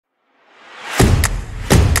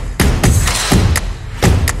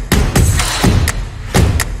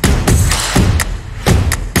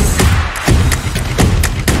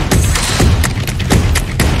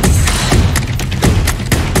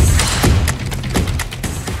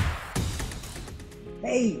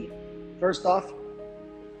Hey, first off,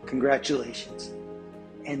 congratulations.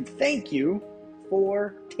 And thank you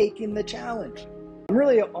for taking the challenge. I'm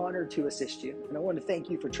really honored to assist you, and I want to thank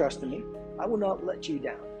you for trusting me. I will not let you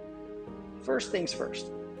down. First things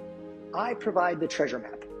first, I provide the treasure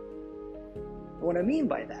map. What I mean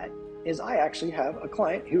by that is I actually have a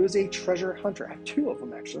client who is a treasure hunter. I have two of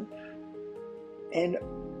them actually. And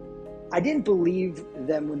I didn't believe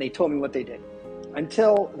them when they told me what they did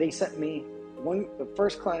until they sent me the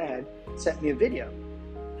first client I had sent me a video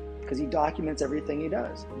because he documents everything he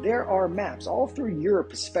does. There are maps all through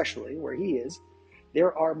Europe, especially where he is.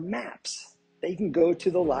 There are maps that you can go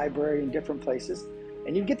to the library in different places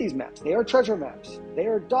and you get these maps. They are treasure maps. They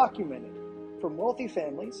are documented from wealthy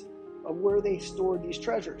families of where they stored these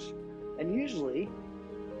treasures. And usually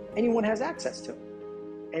anyone has access to them.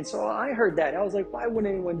 And so I heard that. I was like, why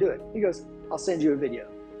wouldn't anyone do it? He goes, I'll send you a video.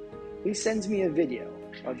 He sends me a video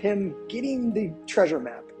of him getting the treasure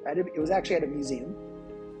map. It was actually at a museum.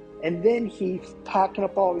 And then he packing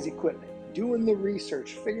up all his equipment, doing the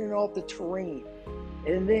research, figuring out the terrain,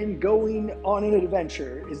 and then going on an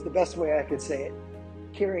adventure is the best way I could say it.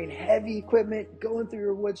 Carrying heavy equipment, going through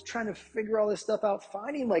your woods, trying to figure all this stuff out,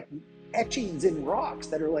 finding like etchings in rocks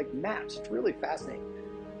that are like maps. It's really fascinating.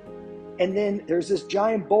 And then there's this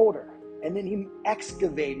giant boulder, and then him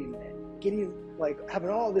excavating it, getting like having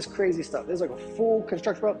all this crazy stuff. There's like a full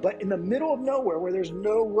construction road, but in the middle of nowhere where there's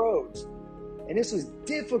no roads. And this was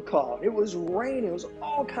difficult. It was raining. It was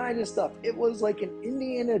all kinds of stuff. It was like an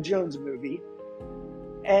Indiana Jones movie.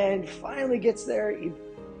 And finally gets there.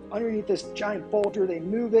 Underneath this giant boulder, they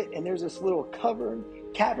move it, and there's this little cavern,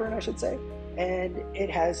 I should say. And it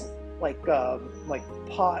has like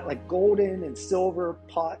golden and silver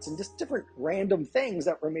pots and just different random things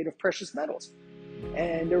that were made of precious metals.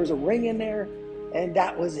 And there was a ring in there, and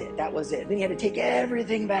that was it. Then you had to take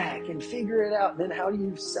everything back and figure it out. And then how do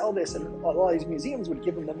you sell this? And a lot of these museums would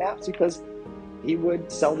give him the maps because he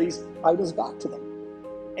would sell these items back to them.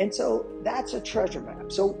 And so that's a treasure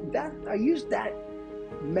map. So that I use that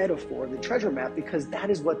metaphor, the treasure map, because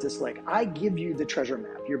that is what this like. I give you the treasure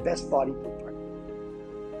map, your best body blueprint.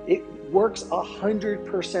 It works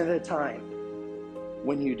 100% of the time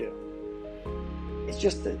when you do.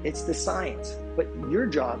 It's the science, but your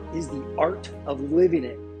job is the art of living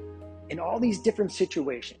it in all these different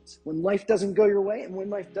situations. When life doesn't go your way and when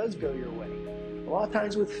life does go your way. A lot of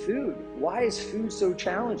times with food, why is food so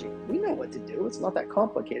challenging? We know what to do. It's not that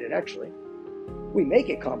complicated, actually. We make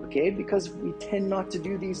it complicated because we tend not to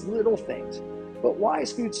do these little things. But why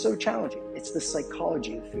is food so challenging? It's the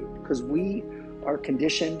psychology of food, because we are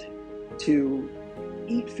conditioned to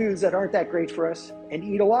eat foods that aren't that great for us and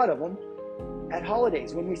eat a lot of them at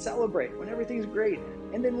holidays, when we celebrate, when everything's great.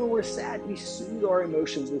 And then when we're sad, we soothe our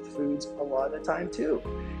emotions with foods a lot of the time too.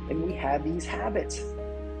 And we have these habits.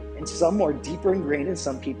 And some are deeper ingrained in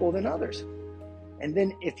some people than others. And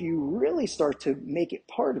then if you really start to make it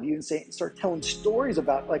part of you and start telling stories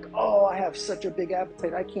about like, oh, I have such a big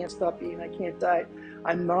appetite, I can't stop eating, I can't diet.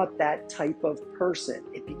 I'm not that type of person.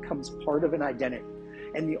 It becomes part of an identity.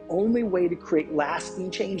 And the only way to create lasting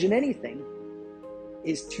change in anything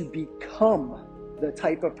is to become the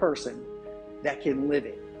type of person that can live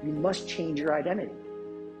it. You must change your identity.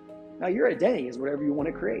 Now, your identity is whatever you want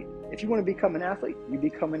to create. If you want to become an athlete, you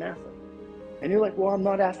become an athlete. And you're like, well, I'm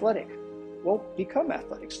not athletic. Well, become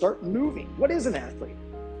athletic. Start moving. What is an athlete?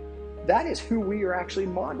 That is who we are actually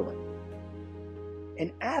modeling.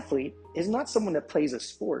 An athlete is not someone that plays a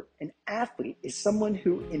sport. An athlete is someone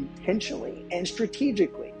who intentionally and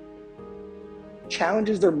strategically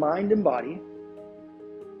challenges their mind and body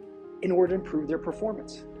in order to improve their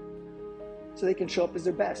performance so they can show up as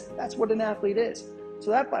their best. That's what an athlete is. So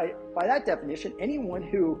that by that definition, anyone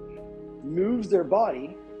who moves their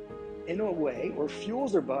body in a way or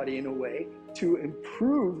fuels their body in a way to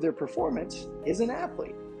improve their performance is an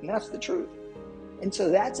athlete. And that's the truth. And so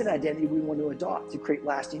that's an identity we want to adopt to create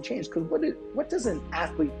lasting change. Because what does an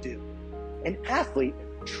athlete do? An athlete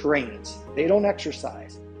trains. They don't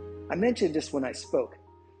exercise. I mentioned this when I spoke.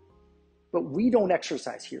 But we don't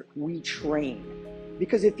exercise here. We train.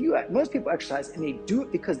 Because most people exercise and they do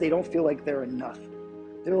it because they don't feel like they're enough.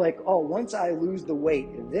 They're like, oh, once I lose the weight,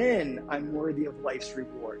 then I'm worthy of life's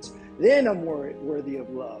rewards. Then I'm worthy of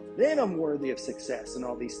love. Then I'm worthy of success and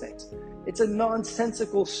all these things. It's a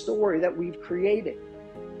nonsensical story that we've created,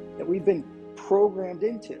 that we've been programmed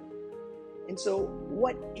into. And so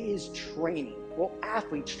what is training? Well,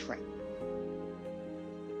 athletes train.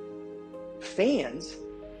 Fans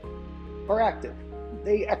are active.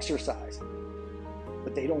 They exercise,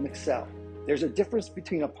 but they don't excel. There's a difference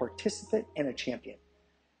between a participant and a champion.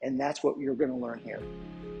 And that's what you're going to learn here.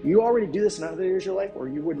 You already do this in other areas of your life, or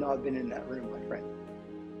you would not have been in that room, my friend.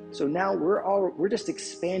 So now we're just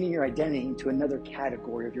expanding your identity into another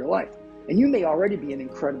category of your life. And you may already be in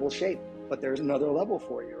incredible shape, but there's another level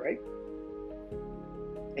for you, right?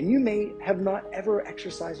 And you may have not ever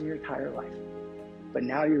exercised in your entire life, but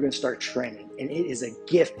now you're going to start training. And it is a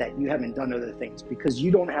gift that you haven't done other things, because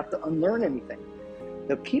you don't have to unlearn anything.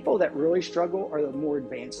 The people that really struggle are the more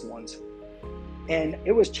advanced ones. And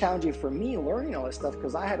it was challenging for me learning all this stuff,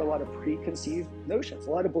 because I had a lot of preconceived notions, a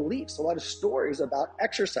lot of beliefs, a lot of stories about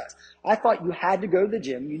exercise. I thought you had to go to the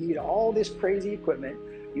gym, you need all this crazy equipment,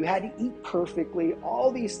 you had to eat perfectly,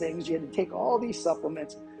 all these things, you had to take all these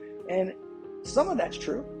supplements. And some of that's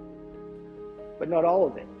true, but not all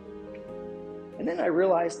of it. And then I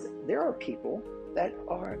realized there are people that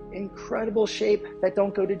are in incredible shape that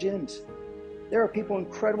don't go to gyms. There are people in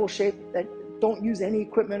incredible shape that don't use any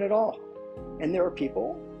equipment at all. And there are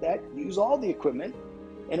people that use all the equipment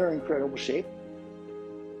and are in incredible shape.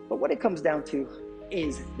 But what it comes down to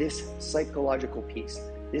is this psychological piece,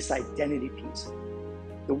 this identity piece.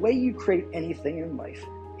 The way you create anything in life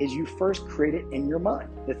is you first create it in your mind,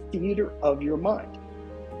 the theater of your mind.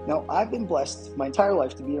 Now, I've been blessed my entire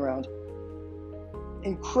life to be around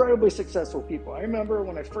incredibly successful people. I remember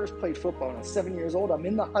when I first played football, when I was 7 years old, I'm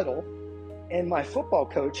in the huddle, and my football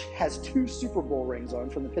coach has 2 Super Bowl rings on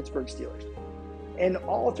from the Pittsburgh Steelers. And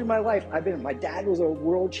all through my life, my dad was a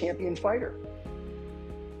world champion fighter.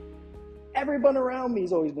 Everyone around me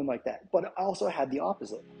has always been like that, but I also had the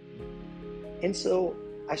opposite. And so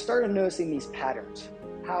I started noticing these patterns,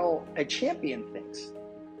 how a champion thinks,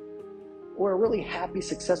 or a really happy,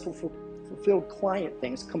 successful, fulfilled client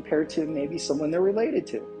thinks compared to maybe someone they're related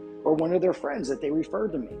to, or one of their friends that they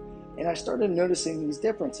referred to me. And I started noticing these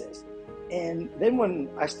differences. And then when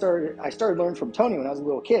I started learning from Tony when I was a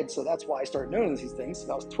little kid, so that's why I started noticing these things.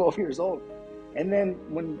 I was 12 years old. And then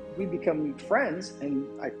when we become friends and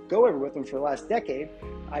I go over with him for the last decade,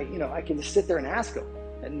 I can just sit there and ask him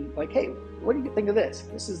and like, hey, what do you think of this?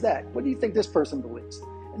 This is that. What do you think this person believes?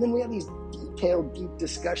 And then we have these detailed, deep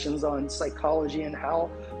discussions on psychology and how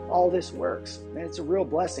all this works. And it's a real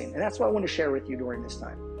blessing. And that's what I want to share with you during this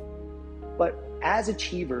time. But as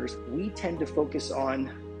achievers, we tend to focus on,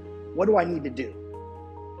 what do I need to do?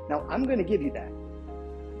 Now, I'm going to give you that.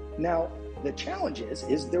 Now, the challenge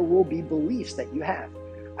is there will be beliefs that you have.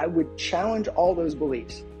 I would challenge all those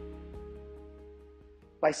beliefs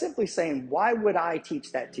by simply saying, why would I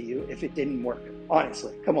teach that to you if it didn't work?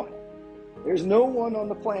 Honestly, come on. There's no one on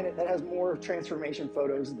the planet that has more transformation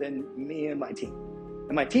photos than me and my team.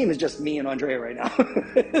 And my team is just me and Andrea right now.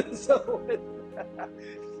 So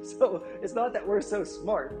it's not that we're so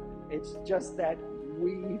smart. It's just that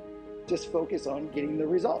we just focus on getting the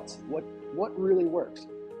results. What really works?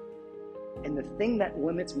 And the thing that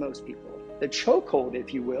limits most people, the chokehold,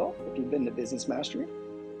 if you will, if you've been to Business Mastery,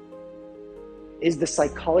 is the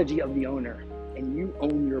psychology of the owner, and you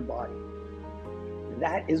own your body.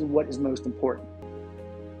 That is what is most important.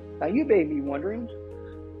 Now, you may be wondering,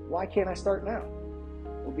 why can't I start now?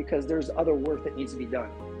 Well, because there's other work that needs to be done,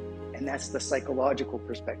 and that's the psychological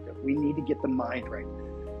perspective. We need to get the mind right.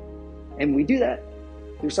 And we do that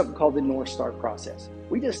through something called the North Star process.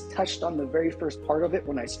 We just touched on the very first part of it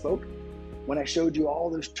when I spoke, when I showed you all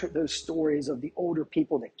those stories of the older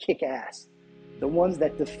people that kick ass, the ones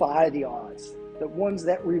that defy the odds, the ones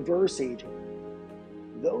that reverse aging.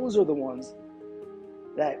 Those are the ones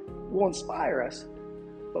that will inspire us,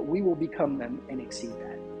 but we will become them and exceed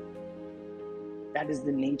that. That is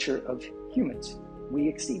the nature of humans. We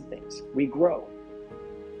exceed things, we grow.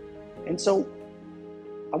 And so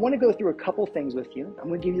I want to go through a couple things with you. I'm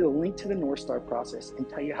going to give you the link to the North Star process and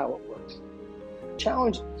tell you how it works.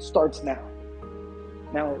 Challenge starts now.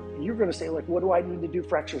 Now, you're going to say, like, what do I need to do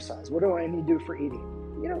for exercise? What do I need to do for eating?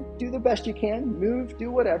 Do the best you can, move,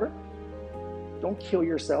 do whatever. Don't kill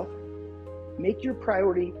yourself. Make your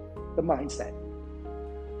priority the mindset.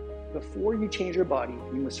 Before you change your body,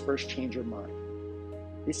 you must first change your mind.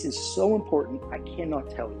 This is so important, I cannot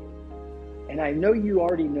tell you. And I know you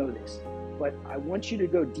already know this, but I want you to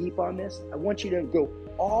go deep on this. I want you to go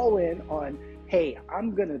all in on, hey,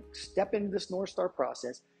 I'm going to step into this North Star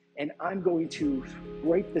process and I'm going to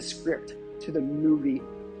write the script to the movie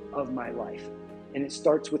of my life. And it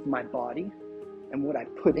starts with my body and what I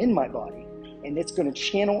put in my body, and it's going to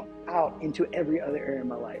channel out into every other area of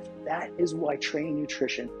my life. That is why training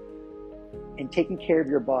nutrition and taking care of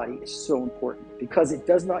your body is so important, because it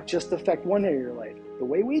does not just affect one area of your life. The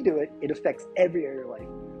way we do it, it affects every area of your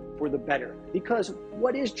life for the better. Because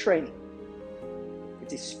what is training?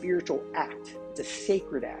 It's a spiritual act. It's a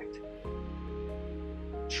sacred act.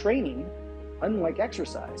 Training, unlike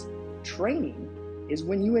exercise, training is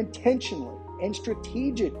when you intentionally and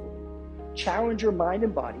strategically challenge your mind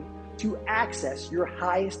and body to access your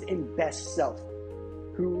highest and best self,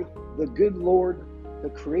 who the good Lord, the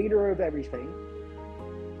creator of everything,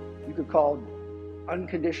 you could call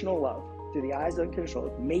unconditional love, through the eyes of unconditional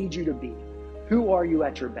love, made you to be. Who are you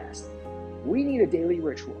at your best? We need a daily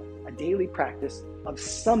ritual, a daily practice of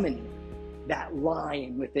summoning that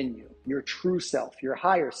lion within you, your true self, your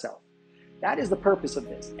higher self. That is the purpose of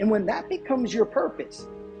this. And when that becomes your purpose,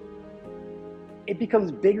 it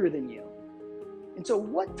becomes bigger than you. And so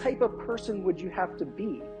what type of person would you have to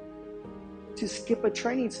be to skip a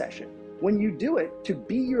training session? When you do it, to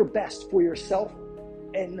be your best for yourself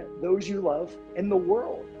and those you love and the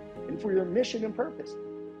world and for your mission and purpose.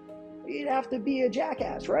 You'd have to be a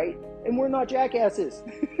jackass, right? And we're not jackasses.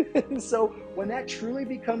 So when that truly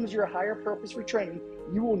becomes your higher purpose for training,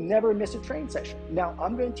 you will never miss a training session. Now,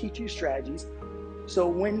 I'm going to teach you strategies. So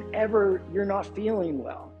whenever you're not feeling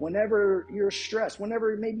well, whenever you're stressed,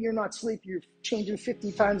 whenever maybe you're not sleeping, you're changing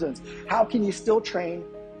 50 time zones, how can you still train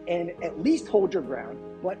and at least hold your ground,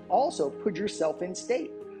 but also put yourself in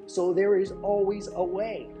state? So there is always a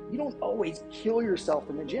way. You don't always kill yourself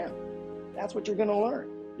in the gym. That's what you're going to learn.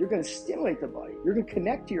 You're going to stimulate the body. You're going to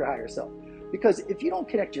connect to your higher self. Because if you don't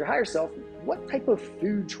connect to your higher self, what type of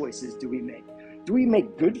food choices do we make? Do we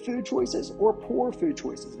make good food choices or poor food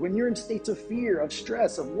choices? When you're in states of fear, of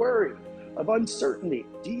stress, of worry, of uncertainty,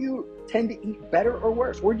 do you tend to eat better or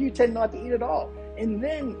worse? Or do you tend not to eat at all and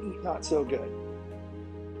then eat not so good?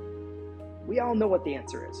 We all know what the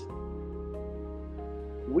answer is.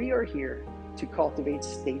 We are here to cultivate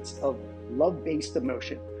states of love-based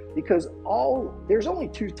emotion, because there's only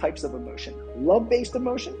two types of emotion: love-based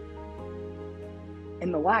emotion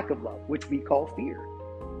and the lack of love, which we call fear.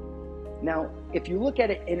 Now, if you look at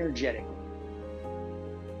it energetically,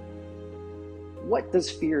 what does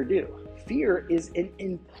fear do? Fear is an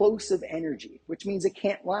implosive energy, which means it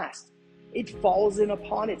can't last. It falls in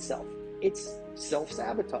upon itself. It's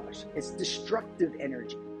self-sabotage. It's destructive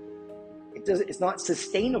energy. It's not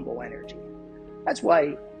sustainable energy. That's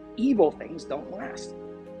why evil things don't last.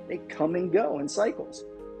 They come and go in cycles.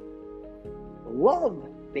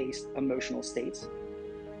 Love-based emotional states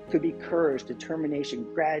could be courage, determination,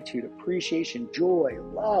 gratitude, appreciation, joy,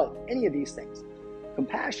 love, any of these things.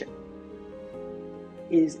 Compassion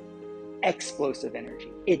is explosive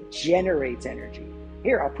energy. It generates energy.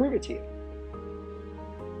 Here, I'll prove it to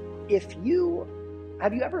you.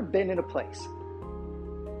 Have you ever been in a place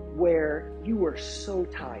where you were so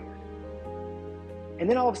tired, and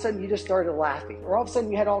then all of a sudden you just started laughing, or all of a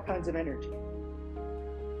sudden you had all kinds of energy,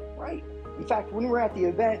 right? In fact, when we were at the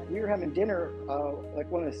event, we were having dinner,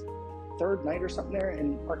 like one of the third night or something there,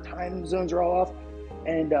 and our time zones are all off,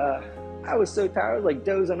 and I was so tired, I was like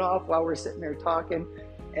dozing off while we were sitting there talking,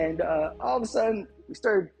 and all of a sudden we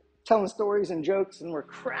started telling stories and jokes, and we're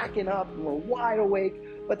cracking up, and we're wide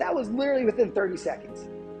awake, but that was literally within 30 seconds.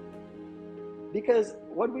 Because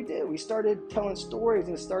what did we do? We started telling stories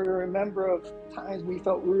and started to remember of times we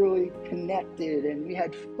felt really connected and we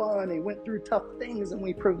had fun and went through tough things and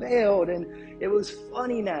we prevailed, and it was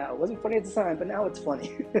funny now. It wasn't funny at the time, but now it's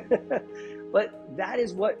funny. But that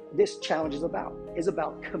is what this challenge is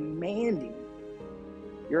about commanding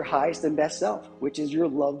your highest and best self, which is your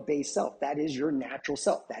love-based self. That is your natural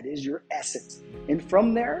self. That is your essence. And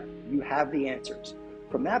from there, you have the answers.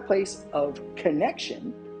 From that place of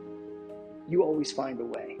connection, you always find a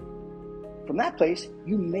way. From that place,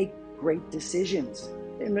 you make great decisions.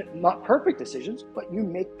 And not perfect decisions, but you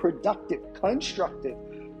make productive, constructive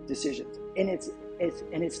decisions. And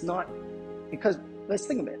it's not, because let's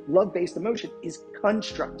think of it. Love-based emotion is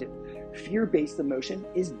constructive. Fear-based emotion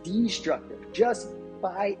is destructive. Just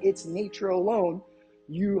by its nature alone,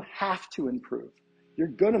 you have to improve. You're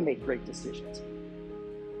going to make great decisions.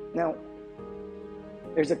 Now,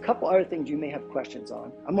 there's a couple other things you may have questions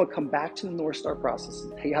on. I'm going to come back to the North Star process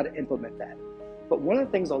and tell you how to implement that. But one of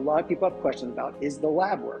the things a lot of people have questions about is the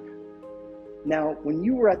lab work. Now, when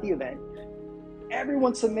you were at the event,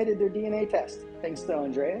 everyone submitted their DNA test. Thanks to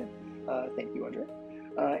Andrea. Thank you, Andrea.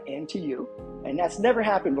 And to you. And that's never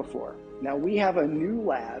happened before. Now, we have a new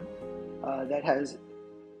lab that has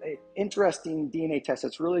an interesting DNA test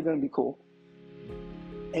that's really going to be cool.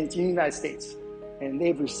 And it's in the United States. And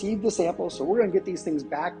they've received the sample, so we're going to get these things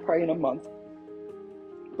back probably in a month.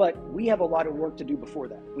 But we have a lot of work to do before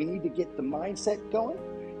that. We need to get the mindset going,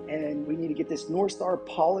 and we need to get this North Star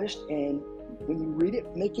polished, and when you read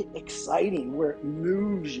it, make it exciting, where it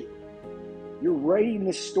moves you. You're writing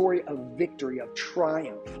this story of victory, of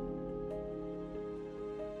triumph.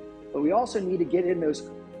 But we also need to get in those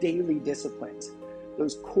daily disciplines,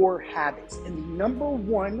 those core habits. And the number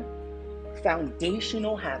one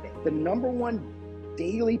foundational habit, the number one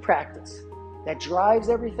daily practice that drives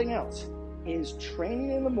everything else is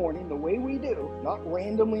training in the morning the way we do, not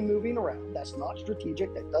randomly moving around. That's not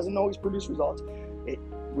strategic. That doesn't always produce results. It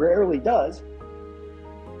rarely does.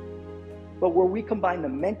 But where we combine the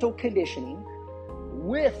mental conditioning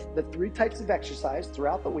with the 3 types of exercise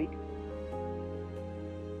throughout the week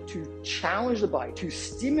to challenge the body, to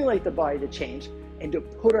stimulate the body to change, and to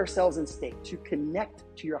put ourselves in state, to connect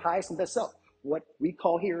to your highest and best self. What we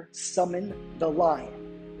call here, summon the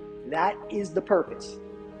lion. That is the purpose.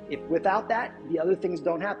 If without that, the other things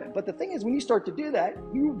don't happen. But the thing is, when you start to do that,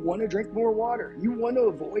 you want to drink more water. You want to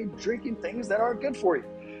avoid drinking things that aren't good for you.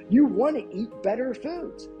 You want to eat better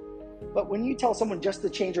foods. But when you tell someone just to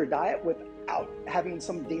change their diet without having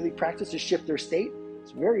some daily practice to shift their state,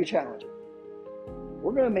 it's very challenging.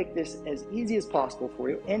 We're going to make this as easy as possible for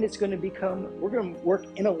you, and we're going to work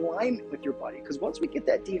in alignment with your body, because once we get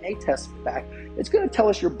that DNA test back, it's going to tell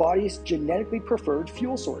us your body's genetically preferred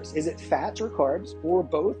fuel source. Is it fats or carbs, or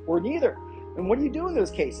both, or neither? And what do you do in those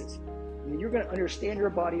cases? I mean, you're going to understand your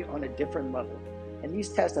body on a different level. And these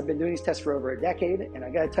tests, I've been doing these tests for over a decade, and I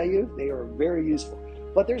got to tell you, they are very useful.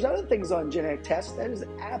 But there's other things on genetic tests that is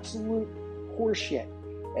absolute horseshit.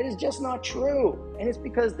 That is just not true. And it's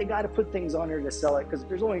because they got to put things on there to sell it, because if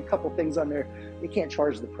there's only a couple things on there, they can't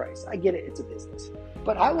charge the price. I get it, it's a business.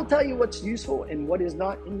 But I will tell you what's useful and what is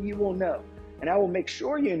not, and you will know. And I will make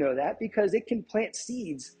sure you know that, because it can plant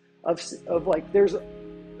seeds of like, there's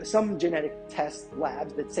some genetic test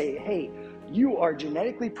labs that say, hey, you are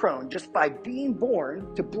genetically prone just by being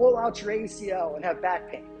born to blow out your ACL and have back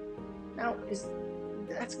pain. Now,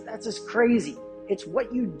 that's just crazy. It's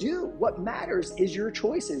what you do. What matters is your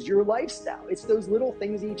choices, your lifestyle. It's those little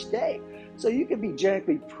things each day. So you could be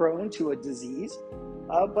genetically prone to a disease,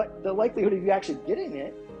 but the likelihood of you actually getting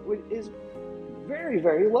it is very,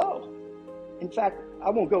 very low. In fact, I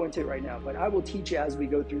won't go into it right now, but I will teach you as we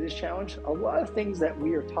go through this challenge. A lot of things that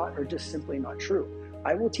we are taught are just simply not true.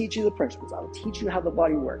 I will teach you the principles. I will teach you how the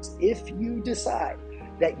body works. If you decide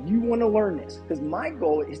that you want to learn this, because my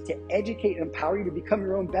goal is to educate and empower you to become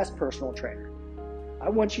your own best personal trainer. I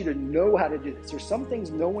want you to know how to do this. There's some things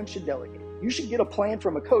no one should delegate. You should get a plan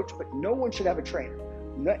from a coach, but no one should have a trainer.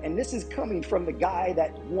 And this is coming from the guy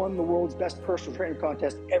that won the world's best personal trainer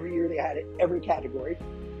contest every year they had it, every category.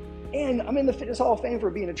 And I'm in the Fitness Hall of Fame for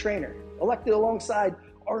being a trainer, elected alongside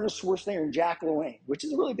Arnold Schwarzenegger and Jack LaLanne, which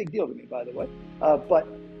is a really big deal to me, by the way. But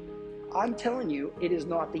I'm telling you, it is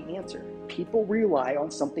not the answer. People rely on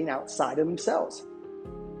something outside of themselves.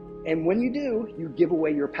 And when you do, you give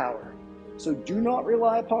away your power. So do not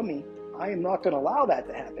rely upon me. I am not going to allow that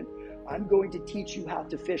to happen. I'm going to teach you how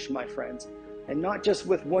to fish, my friends, and not just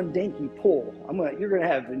with one dinky pole. You're going to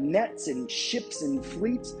have nets and ships and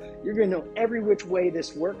fleets. You're going to know every which way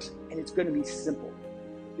this works, and it's going to be simple,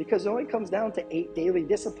 because it only comes down to 8 daily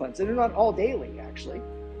disciplines, and they're not all daily, actually.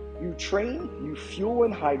 You train, you fuel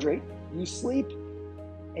and hydrate, you sleep,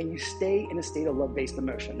 and you stay in a state of love-based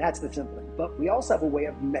emotion. That's the simple thing. But we also have a way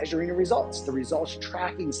of measuring the results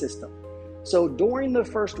tracking system. So during the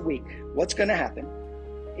first week, what's going to happen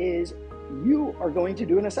is you are going to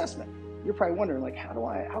do an assessment. You're probably wondering, like, how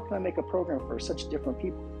can I make a program for such different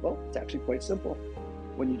people? Well, it's actually quite simple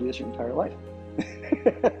when you do this your entire life.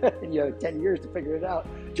 And you have 10 years to figure it out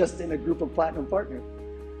just in a group of platinum partners.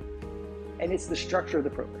 And it's the structure of the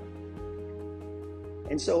program.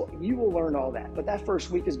 And so you will learn all that. But that first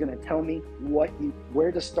week is going to tell me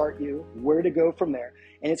where to start you, where to go from there.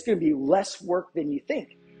 And it's going to be less work than you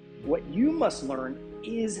think. What you must learn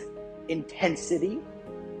is intensity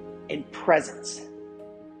and presence.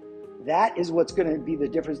 That is what's going to be the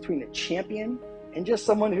difference between a champion and just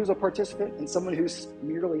someone who's a participant and someone who's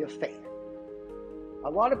merely a fan. A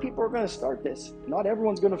lot of people are going to start this. Not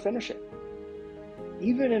everyone's going to finish it.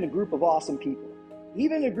 Even in a group of awesome people.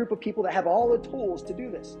 Even in a group of people that have all the tools to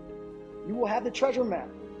do this. You will have the treasure map,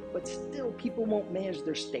 but still people won't manage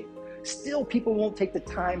their state. Still people won't take the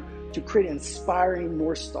time to create an inspiring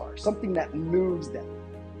North Star, something that moves them.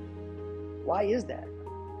 Why is that?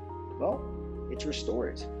 Well, it's your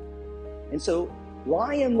stories. And so,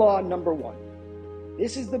 lion law number 1.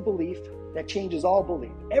 This is the belief that changes all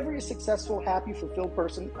belief. Every successful, happy, fulfilled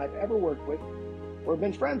person I've ever worked with or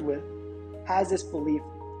been friends with has this belief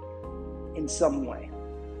in some way.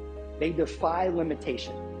 They defy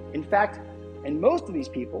limitation. In fact, and most of these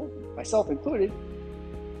people, myself included,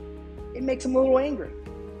 it makes them a little angry.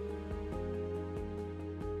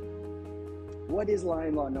 What is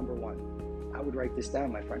lion law number 1? I would write this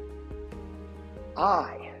down, my friend.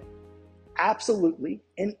 I absolutely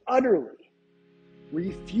and utterly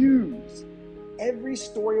refuse every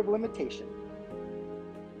story of limitation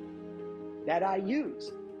that I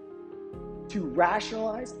use to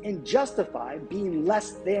rationalize and justify being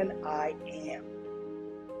less than I am.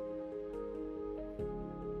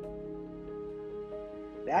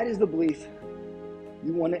 That is the belief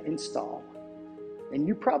you want to install. And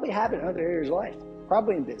you probably have it in other areas of life,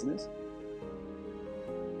 probably in business.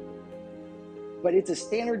 But it's a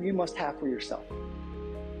standard you must have for yourself.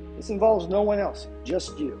 This involves no one else,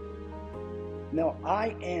 just you. Now,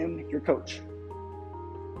 I am your coach.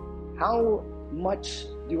 How much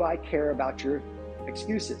do I care about your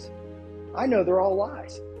excuses? I know they're all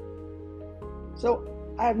lies. So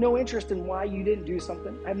I have no interest in why you didn't do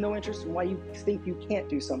something. I have no interest in why you think you can't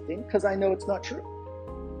do something, because I know it's not true.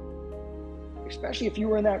 Especially if you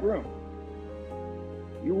were in that room.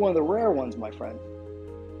 You're one of the rare ones, my friend.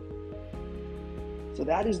 So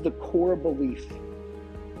that is the core belief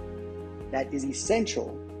that is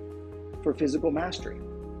essential for physical mastery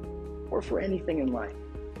or for anything in life.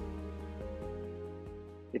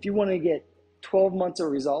 If you want to get 12 months of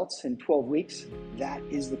results in 12 weeks, that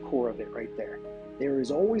is the core of it right there. There is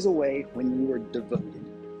always a way when you are devoted.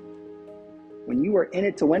 When you are in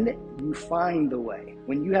it to win it, you find the way.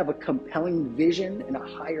 When you have a compelling vision and a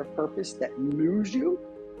higher purpose that moves you,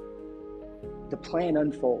 the plan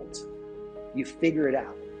unfolds. You figure it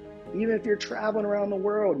out. Even if you're traveling around the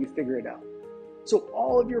world, you figure it out. So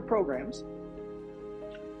all of your programs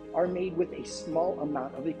are made with a small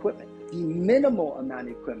amount of equipment, the minimal amount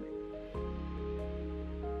of equipment.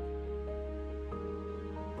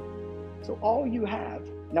 So all you have,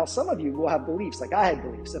 now some of you will have beliefs, like I had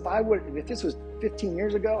beliefs. If this was 15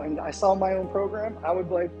 years ago and I saw my own program, I would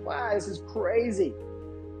be like, wow, this is crazy.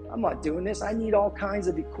 I'm not doing this. I need all kinds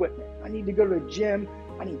of equipment. I need to go to the gym.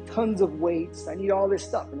 I need tons of weights. I need all this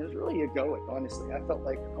stuff. And it was really egoic, honestly. I felt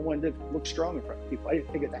like I wanted to look strong in front of people. I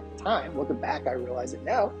didn't think at that time. Looking back, I realize it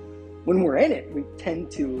now. When we're in it, we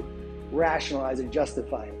tend to rationalize and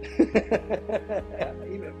justify it.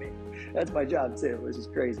 Even me. That's my job too, which is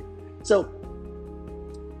crazy. So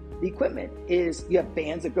the equipment is, you have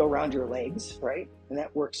bands that go around your legs, right? And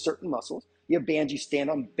that works certain muscles. You have bands you stand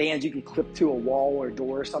on, bands you can clip to a wall or a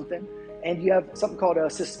door or something. And you have something called a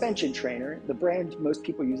suspension trainer. The brand most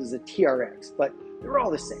people use is a TRX, but they're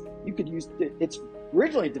all the same. You could use, it's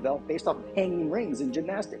originally developed based off of hanging rings in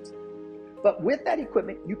gymnastics. But with that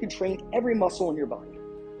equipment, you can train every muscle in your body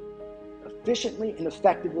efficiently and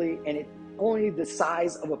effectively, and it's only the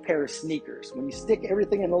size of a pair of sneakers. When you stick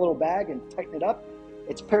everything in a little bag and tighten it up,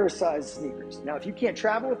 it's pair-sized sneakers. Now, if you can't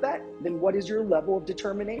travel with that, then what is your level of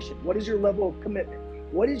determination? What is your level of commitment?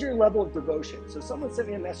 What is your level of devotion? So someone sent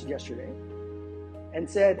me a message yesterday and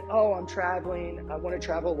said, oh, I'm traveling. I want to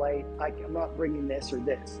travel light. I'm not bringing this or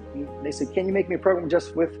this. And they said, can you make me a program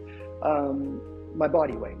just with my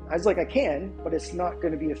body weight? I was like, I can, but it's not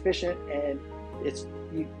going to be efficient, and it's,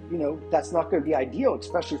 you know, that's not going to be ideal,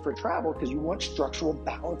 especially for travel, because you want structural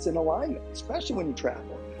balance and alignment, especially when you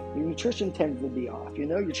travel. Your nutrition tends to be off, you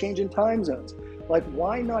know, you're changing time zones. Like,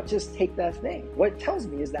 why not just take that thing? What it tells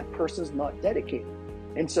me is that person's not dedicated.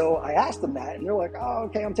 And so I asked them that, and they're like, oh,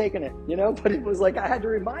 okay, I'm taking it, you know, but it was like, I had to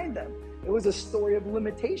remind them. It was a story of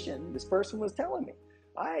limitation this person was telling me.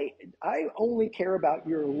 I only care about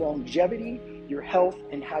your longevity, your health,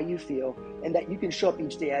 and how you feel, and that you can show up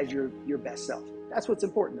each day as your best self. That's what's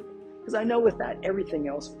important to me, because I know with that, everything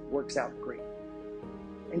else works out great.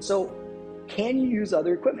 And so, can you use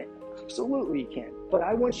other equipment? Absolutely you can. But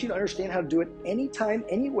I want you to understand how to do it anytime,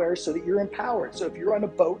 anywhere, so that you're empowered. So if you're on a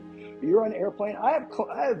boat, you're on an airplane, I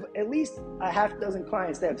have at least a half dozen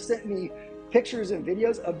clients that have sent me pictures and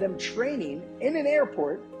videos of them training in an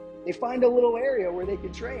airport. They find a little area where they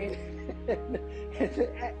can train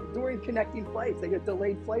during connecting flights. They get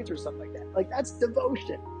delayed flights or something like that. Like, that's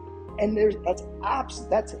devotion. And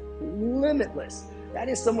that's limitless. That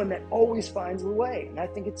is someone that always finds a way. And I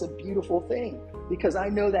think it's a beautiful thing, because I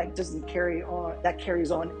know that doesn't carry on, that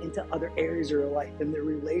carries on into other areas of their life, and their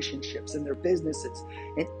relationships and their businesses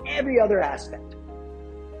and every other aspect.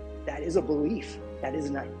 That is a belief. That is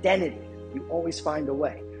an identity. You always find a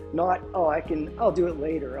way. Not, oh, I'll do it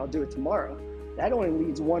later, I'll do it tomorrow. That only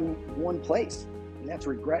leads one place, and that's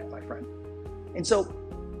regret, my friend. And so,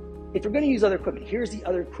 if you're going to use other equipment, here's the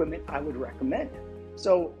other equipment I would recommend.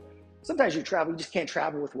 So, sometimes you just can't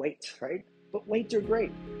travel with weights, right? But weights are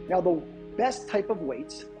great. Now, the best type of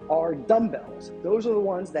weights are dumbbells. Those are the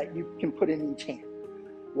ones that you can put in each hand.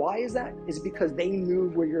 Why is that? It's because they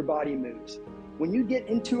move where your body moves. When you get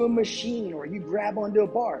into a machine or you grab onto a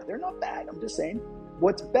bar, they're not bad, I'm just saying.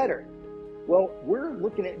 What's better? Well, we're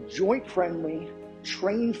looking at joint-friendly,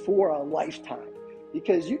 train for a lifetime.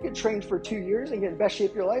 Because you can train for 2 years and get in the best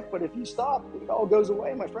shape of your life, but if you stop, it all goes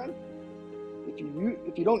away, my friend.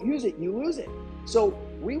 If you don't use it, you lose it. So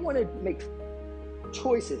we want to make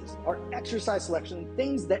choices, our exercise selection,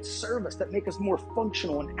 things that serve us, that make us more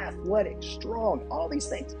functional and athletic, strong, all these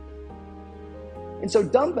things. And so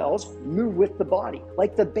dumbbells move with the body.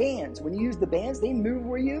 Like the bands, when you use the bands, they move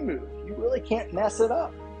where you move. You really can't mess it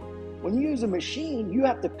up. When you use a machine, you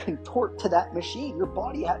have to contort to that machine. Your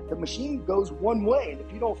body, the machine goes one way, and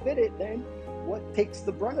if you don't fit it, then what takes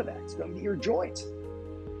the brunt of that? It's going to be your joints.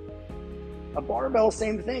 A barbell,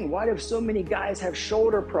 same thing. Why do so many guys have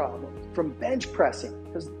shoulder problems from bench pressing?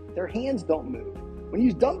 Because their hands don't move. When you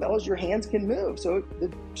use dumbbells, your hands can move, so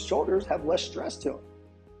the shoulders have less stress to them.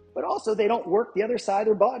 But also, they don't work the other side of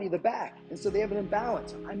their body, the back, and so they have an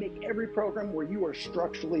imbalance. I make every program where you are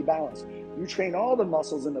structurally balanced. You train all the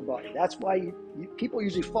muscles in the body. That's why people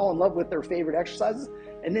usually fall in love with their favorite exercises,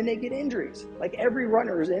 and then they get injuries. Like every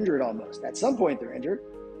runner is injured almost. At some point, they're injured,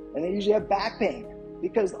 and they usually have back pain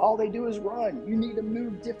because all they do is run. You need to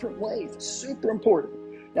move different ways. It's super important.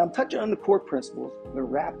 Now, I'm touching on the core principles. I'm going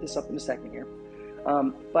to wrap this up in a second here.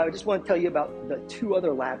 But I just want to tell you about the 2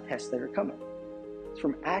 other lab tests that are coming. It's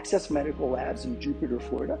from Access Medical Labs in Jupiter,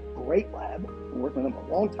 Florida. Great lab. I've been working with them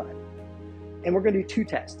a long time. And we're going to do 2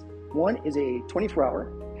 tests. One is a 24-hour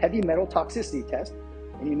heavy metal toxicity test,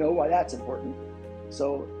 and you know why that's important.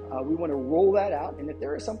 So we want to roll that out, and if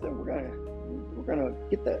there is something, we're going to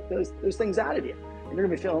get those things out of you, and you're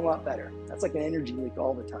going to be feeling a lot better. That's like an energy leak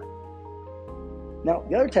all the time. Now,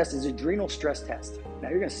 the other test is adrenal stress test. Now,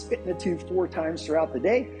 you're going to spit in the tube 4 times throughout the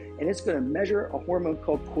day, and it's going to measure a hormone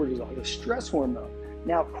called cortisol, the stress hormone.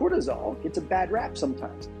 Now, cortisol gets a bad rap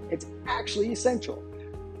sometimes. It's actually essential.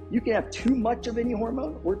 You can have too much of any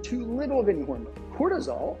hormone or too little of any hormone.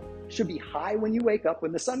 Cortisol should be high when you wake up,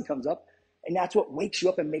 when the sun comes up, and that's what wakes you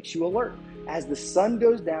up and makes you alert. As the sun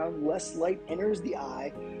goes down, less light enters the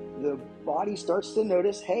eye, the body starts to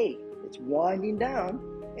notice, hey, it's winding down,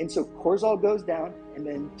 and so cortisol goes down, and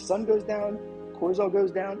then sun goes down, cortisol goes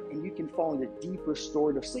down, and you can fall into deep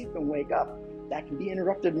restorative sleep and wake up. That can be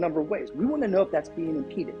interrupted a number of ways. We want to know if that's being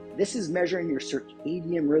impeded. This is measuring your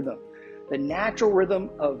circadian rhythm, the natural rhythm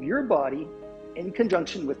of your body in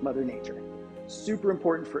conjunction with Mother Nature. Super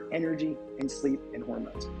important for energy and sleep and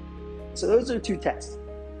hormones. So those are 2 tests.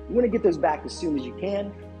 You want to get those back as soon as you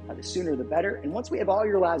can. The sooner the better. And once we have all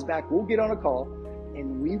your labs back, we'll get on a call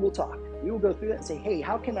and we will talk. We will go through that and say, hey,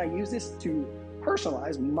 how can I use this to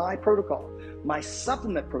personalize my protocol, my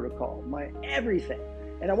supplement protocol, my everything?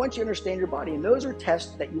 And I want you to understand your body. And those are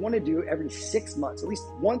tests that you want to do every 6 months, at least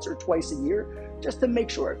once or twice a year, just to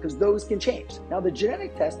make sure, because those can change. Now, the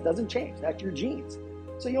genetic test doesn't change. That's your genes.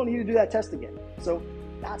 So you don't need to do that test again. So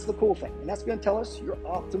that's the cool thing. And that's going to tell us your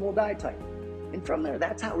optimal diet type. And from there,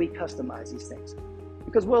 that's how we customize these things.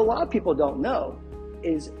 Because what a lot of people don't know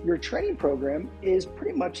is your training program is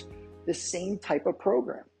pretty much the same type of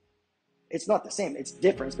program. It's not the same, it's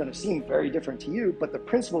different. It's going to seem very different to you, but the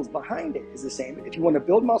principles behind it is the same. If you want to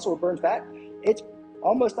build muscle or burn fat, it's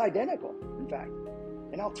almost identical, in fact.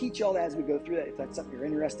 And I'll teach you all that as we go through that if that's something you're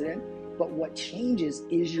interested in. But what changes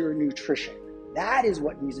is your nutrition. That is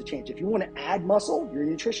what needs to change. If you want to add muscle, your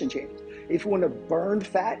nutrition changes. If you want to burn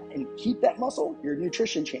fat and keep that muscle, your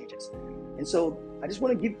nutrition changes. And so I just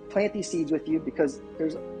want to plant these seeds with you because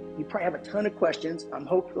you probably have a ton of questions.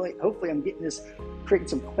 Hopefully I'm creating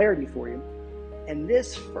some clarity for you. And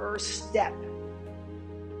this first step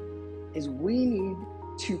is we need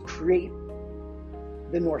to create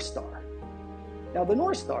the North Star. Now, the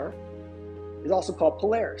North Star is also called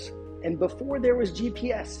Polaris. And before there was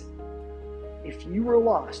GPS, if you were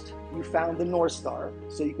lost, you found the North Star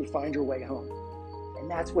so you could find your way home.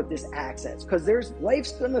 And that's what this acts as. Because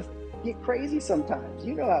life's going to get crazy sometimes.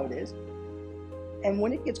 You know how it is. And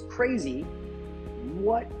when it gets crazy,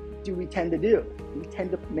 what do we tend to do? We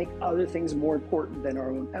tend to make other things more important than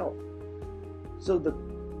our own health. So the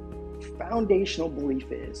foundational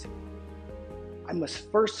belief is, I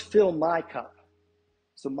must first fill my cup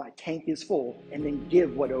so my tank is full and then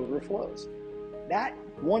give what overflows. That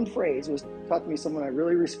one phrase was taught to me someone I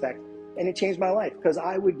really respect, and it changed my life because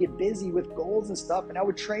I would get busy with goals and stuff and I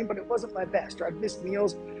would train, but it wasn't my best. Or I'd miss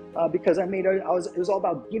meals because it was all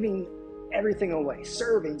about giving everything away,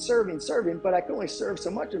 serving, but I could only serve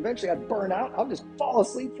so much. Eventually I'd burn out. I'll just fall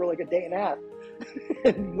asleep for like a day and a half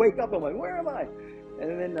and wake up. I'm like, where am I?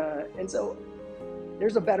 And so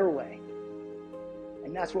there's a better way.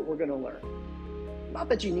 And that's what we're going to learn. Not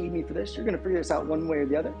that you need me for this. You're going to figure this out one way or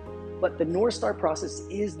the other. But the North Star process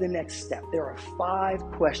is the next step. There are 5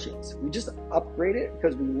 questions. We just upgraded it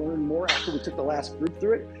because we learned more after we took the last group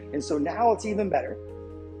through it. And so now it's even better.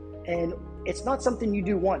 And it's not something you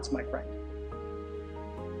do once, my friend.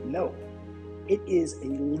 No, it is a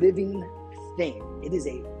living thing. It is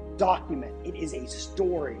a document. It is a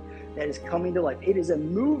story that is coming to life. It is a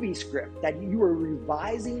movie script that you are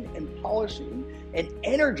revising and polishing and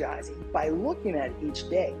energizing by looking at it each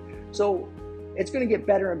day. So it's going to get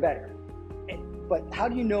better and better. But how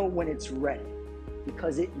do you know when it's ready?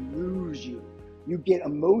 Because it moves you. You get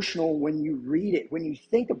emotional when you read it, when you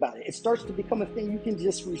think about it. It starts to become a thing you can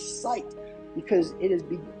just recite because it has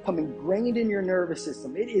become ingrained in your nervous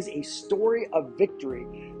system. It is a story of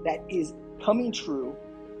victory that is coming true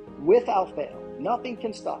without fail. Nothing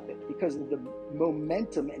can stop it because of the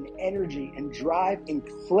momentum and energy and drive and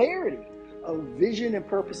clarity of vision and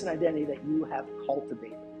purpose and identity that you have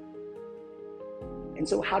cultivated. And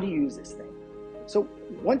so how do you use this thing? So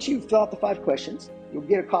once you've filled out the 5 questions, you'll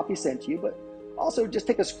get a copy sent to you, but also just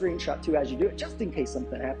take a screenshot too as you do it, just in case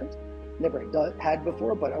something happens. Never had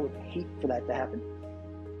before, but I would hate for that to happen.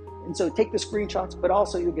 And so take the screenshots, but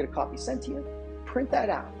also you'll get a copy sent to you. Print that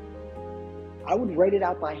out. I would write it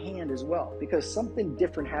out by hand as well, because something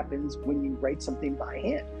different happens when you write something by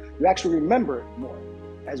hand. You actually remember it more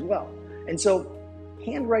as well. And so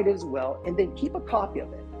handwrite it as well, and then keep a copy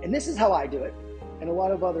of it. And this is how I do it. And a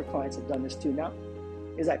lot of other clients have done this too now,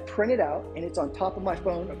 is I print it out and it's on top of my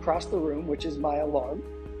phone across the room, which is my alarm.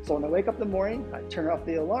 So when I wake up in the morning, I turn off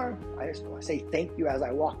the alarm. I say thank you as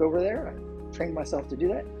I walk over there. I train myself to do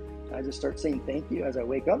that. I just start saying thank you as I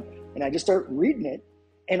wake up, and I just start reading it.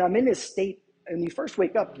 And I'm in this state, when you first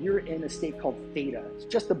wake up, you're in a state called theta. It's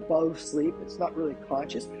just above sleep. It's not really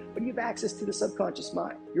conscious, but you have access to the subconscious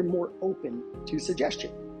mind. You're more open to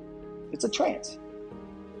suggestion. It's a trance.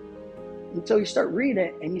 Until you start reading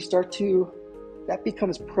it and you start to, that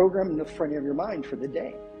becomes programmed in the front of your mind for the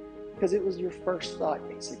day because it was your first thought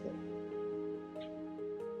basically.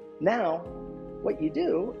 Now, what you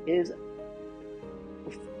do is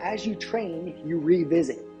as you train, you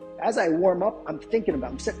revisit. As I warm up, I'm thinking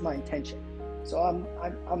about, I'm setting my intention. So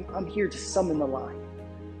I'm here to summon the line.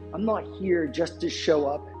 I'm not here just to show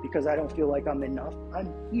up because I don't feel like I'm enough. I'm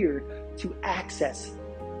here to access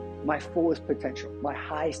my fullest potential, my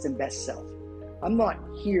highest and best self. I'm not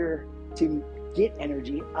here to get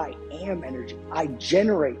energy. I am energy. I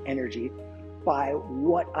generate energy by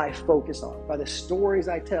what I focus on, by the stories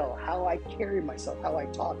I tell, how I carry myself, how I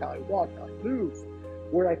talk, how I walk, how I move,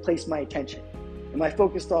 where I place my attention. Am I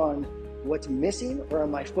focused on what's missing, or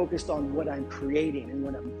am I focused on what I'm creating and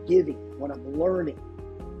what I'm giving, what I'm learning?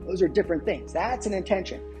 Those are different things. That's an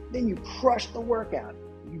intention. Then you crush the workout.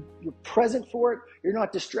 You're present for it. You're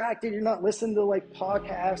not distracted. You're not listening to like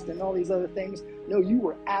podcasts and all these other things. No, you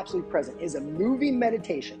were absolutely present. It's a moving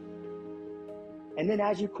meditation. And then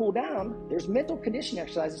as you cool down, there's mental conditioning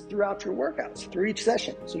exercises throughout your workouts, through each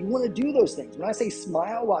session. So you want to do those things. When I say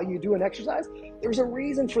smile while you do an exercise, there's a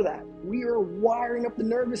reason for that. We are wiring up the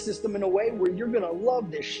nervous system in a way where you're going to love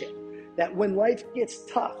this shit. That when life gets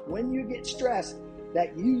tough, when you get stressed,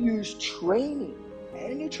 that you use training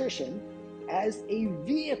and nutrition as a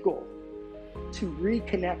vehicle to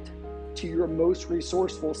reconnect to your most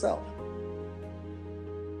resourceful self,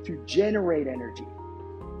 to generate energy,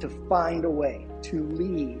 to find a way, to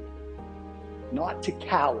lead, not to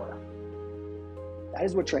cower. That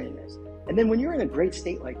is what training is. And then when you're in a great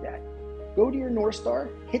state like that, go to your North Star,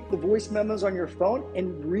 hit the voice memos on your phone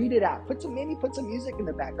and read it out. Maybe put some music in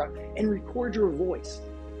the background and record your voice,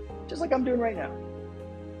 just like I'm doing right now.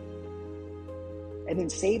 And then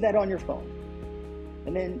save that on your phone.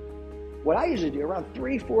 And then what I usually do around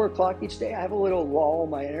 3-4 o'clock each day, I have a little lull in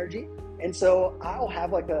my energy. And so I'll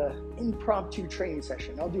have like a impromptu training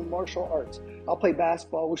session. I'll do martial arts. I'll play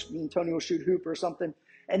basketball. Me and Tony will shoot hoop or something.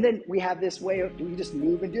 And then we have this way of, we just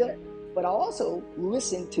move and do it. But I'll also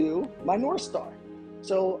listen to my North Star.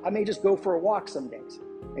 So I may just go for a walk some days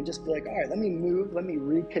and just be like, all right, let me move. Let me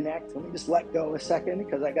reconnect. Let me just let go a second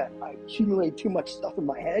because I accumulated too much stuff in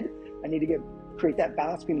my head. I need to create that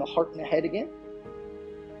balance between the heart and the head again.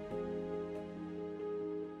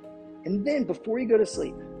 And then before you go to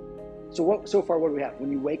sleep, so far what do we have?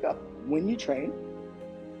 When you wake up, when you train,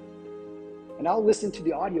 and I'll listen to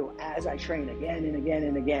the audio as I train again and again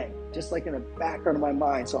and again, just like in the background of my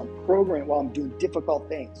mind. So I'm programming while I'm doing difficult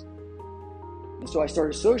things. And so I start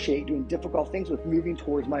associating doing difficult things with moving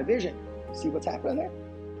towards my vision. See what's happening there?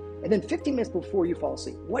 And then 15 minutes before you fall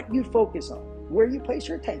asleep, what you focus on, where you place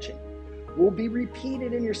your attention, will be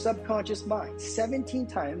repeated in your subconscious mind 17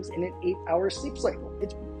 times in an 8-hour sleep cycle.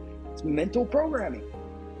 It's mental programming.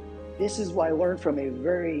 This is what I learned from a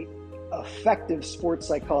very effective sports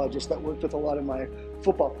psychologist that worked with a lot of my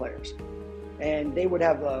football players. And they would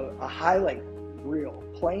have a highlight reel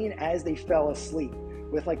playing as they fell asleep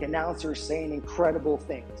with like announcers saying incredible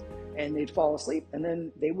things. and they'd fall asleep, and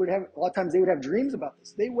then a lot of times they would have dreams about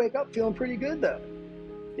this. They'd wake up feeling pretty good though.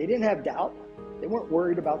 They didn't have doubt. They weren't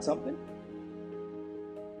worried about something.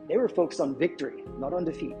 They were focused on victory, not on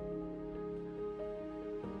defeat.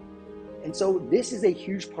 And so this is a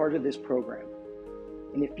huge part of this program.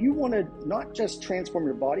 And if you want to not just transform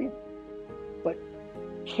your body, but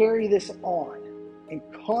carry this on and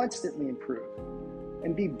constantly improve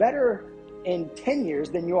and be better in 10 years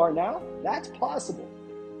than you are now, that's possible.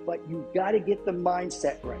 But you've got to get the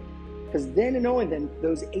mindset right. Because then and only then,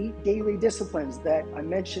 those 8 daily disciplines that I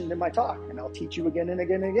mentioned in my talk, and I'll teach you again and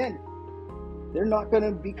again and again, they're not going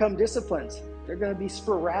to become disciplines. They're going to be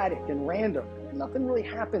sporadic and random. And nothing really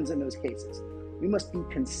happens in those cases. We must be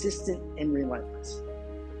consistent and relentless.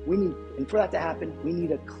 And for that to happen, we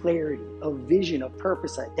need a clarity, a vision, a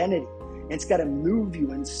purpose, identity. And it's got to move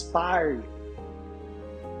you, inspire you.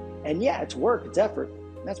 And yeah, it's work, it's effort.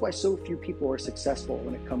 And that's why so few people are successful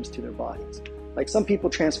when it comes to their bodies. Like some people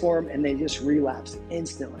transform and they just relapse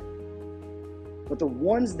instantly. But the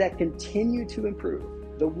ones that continue to improve,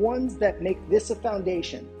 the ones that make this a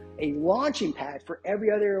foundation, a launching pad for every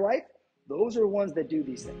other life, those are the ones that do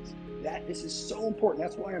these things. This is so important.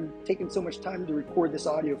 That's why I'm taking so much time to record this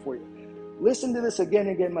audio for you. Listen to this again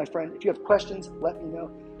and again, my friend. If you have questions, let me know.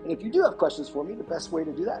 And if you do have questions for me, the best way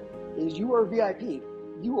to do that is you are VIP.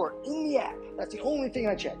 You are in the app. That's the only thing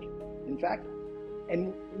I check, in fact.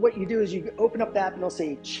 And what you do is you open up the app and it'll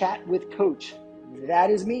say chat with coach. That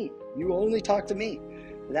is me. You only talk to me.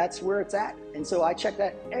 That's where it's at. And so I check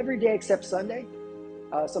that every day except Sunday.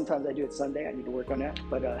 Sometimes I do it Sunday. I need to work on that,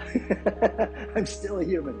 but I'm still a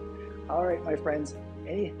human. All right, my friends,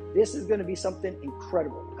 this is going to be something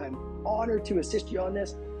incredible. I'm honored to assist you on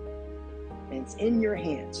this, and it's in your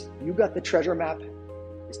hands. You got the treasure map.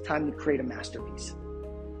 It's time to create a masterpiece.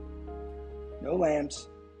 No lambs,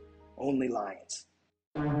 only lions.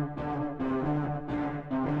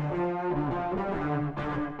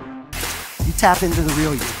 You tap into the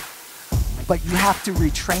real you, but you have to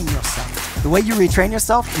retrain yourself. The way you retrain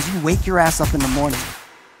yourself is you wake your ass up in the morning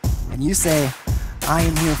and you say, I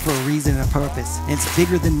am here for a reason and a purpose. And it's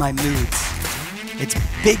bigger than my moods. It's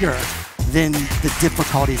bigger than the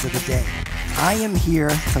difficulties of the day. I am here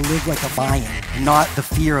to live like a lion, not the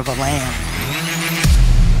fear of a lamb.